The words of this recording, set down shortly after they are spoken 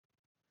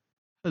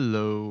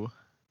Hello,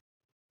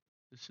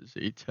 this is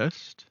a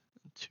test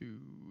to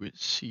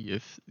see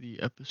if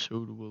the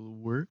episode will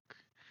work.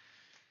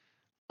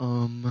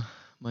 Um,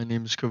 my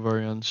name is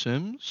Kavarian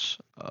Sims.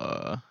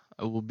 I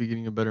will be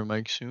getting a better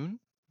mic soon.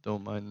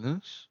 Don't mind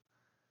this.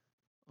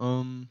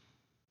 Um,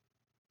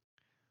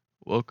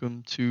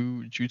 Welcome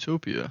to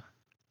Jewtopia,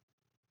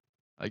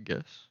 I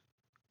guess.